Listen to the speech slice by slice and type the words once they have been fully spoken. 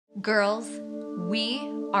Girls, we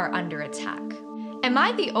are under attack. Am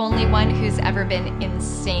I the only one who's ever been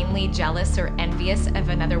insanely jealous or envious of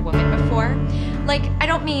another woman before? Like, I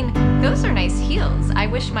don't mean, those are nice heels. I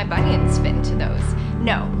wish my bunions fit into those.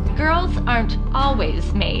 No, girls aren't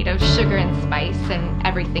always made of sugar and spice and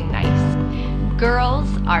everything nice. Girls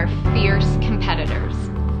are fierce competitors.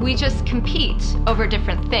 We just compete over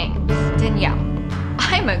different things. Danielle,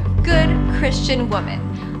 I'm a good Christian woman.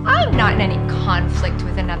 I'm not in any conflict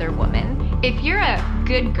with another woman. If you're a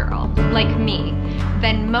good girl, like me,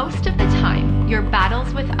 then most of the time, your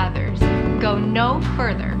battles with others go no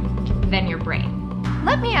further than your brain.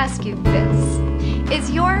 Let me ask you this. Is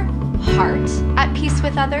your heart at peace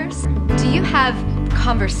with others? Do you have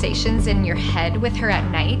conversations in your head with her at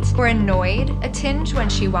night, or annoyed a tinge when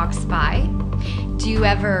she walks by? Do you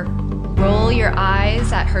ever roll your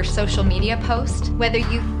eyes at her social media post? Whether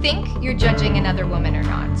you think you're judging another woman or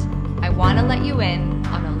not, I want to let you in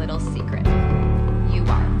on a little secret. You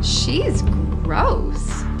are. She's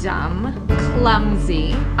gross, dumb,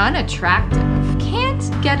 clumsy, unattractive,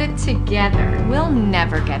 can't get it together. We'll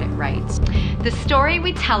never get it right. The story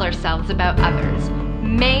we tell ourselves about others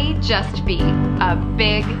may just be a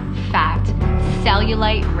big, fat,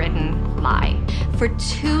 cellulite-ridden lie. For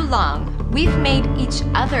too long, we've made each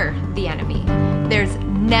other the enemy. There's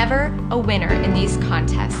never a winner in these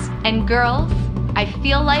contests. And girls, I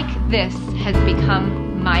feel like this has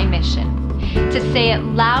become my mission, to say it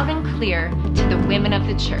loud and clear to the women of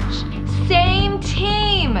the church. Same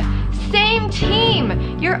team! Same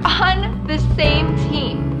team! You're on the same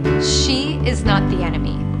team. She is not the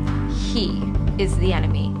enemy. He is the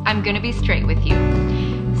enemy. I'm gonna be straight with you.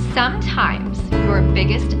 Sometimes your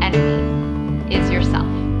biggest enemy is yourself.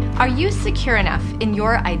 Are you secure enough in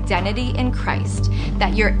your identity in Christ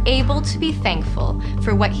that you're able to be thankful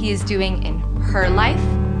for what He is doing in her life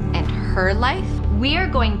and her life? We are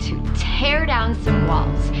going to tear down some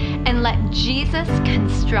walls and let Jesus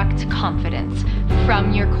construct confidence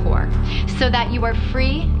from your core so that you are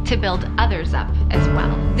free to build others up as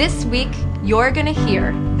well. This week, you're gonna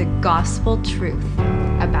hear the gospel truth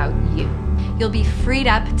about you. You'll be freed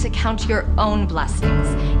up to count your own blessings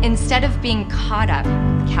instead of being caught up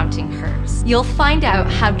counting hers. You'll find out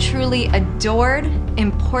how truly adored,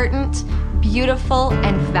 important, beautiful,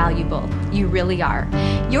 and valuable you really are.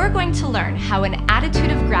 You're going to learn how an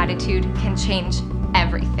attitude of gratitude can change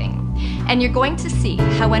everything. And you're going to see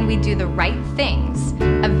how when we do the right things,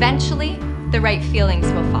 eventually the right feelings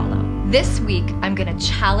will follow. This week, I'm gonna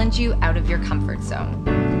challenge you out of your comfort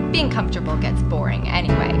zone. Being comfortable gets boring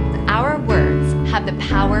anyway. Our words have the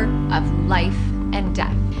power of life and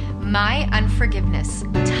death. My unforgiveness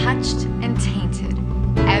touched and tainted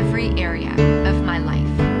every area of my life.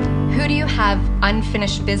 Who do you have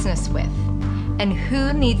unfinished business with? And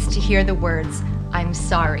who needs to hear the words, "I'm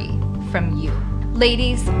sorry," from you?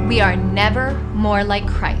 Ladies, we are never more like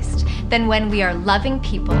Christ than when we are loving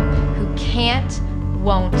people who can't,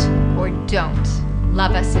 won't, or don't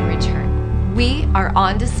love us in return. We are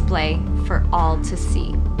on display for all to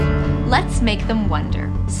see. Let's make them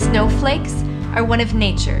wonder. Snowflakes are one of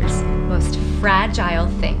nature's most fragile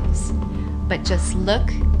things, but just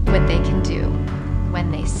look what they can do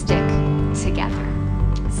when they stick together.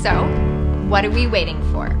 So, what are we waiting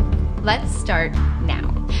for? Let's start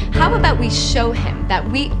now. How about we show him that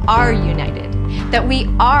we are united, that we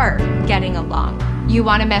are getting along? You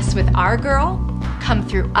want to mess with our girl? Come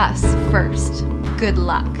through us first. Good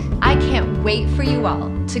luck. I can't wait for you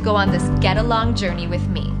all to go on this get-along journey with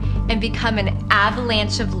me and become an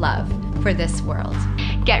avalanche of love for this world.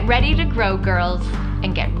 Get ready to grow, girls,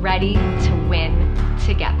 and get ready to win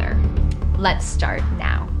together. Let's start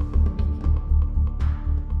now.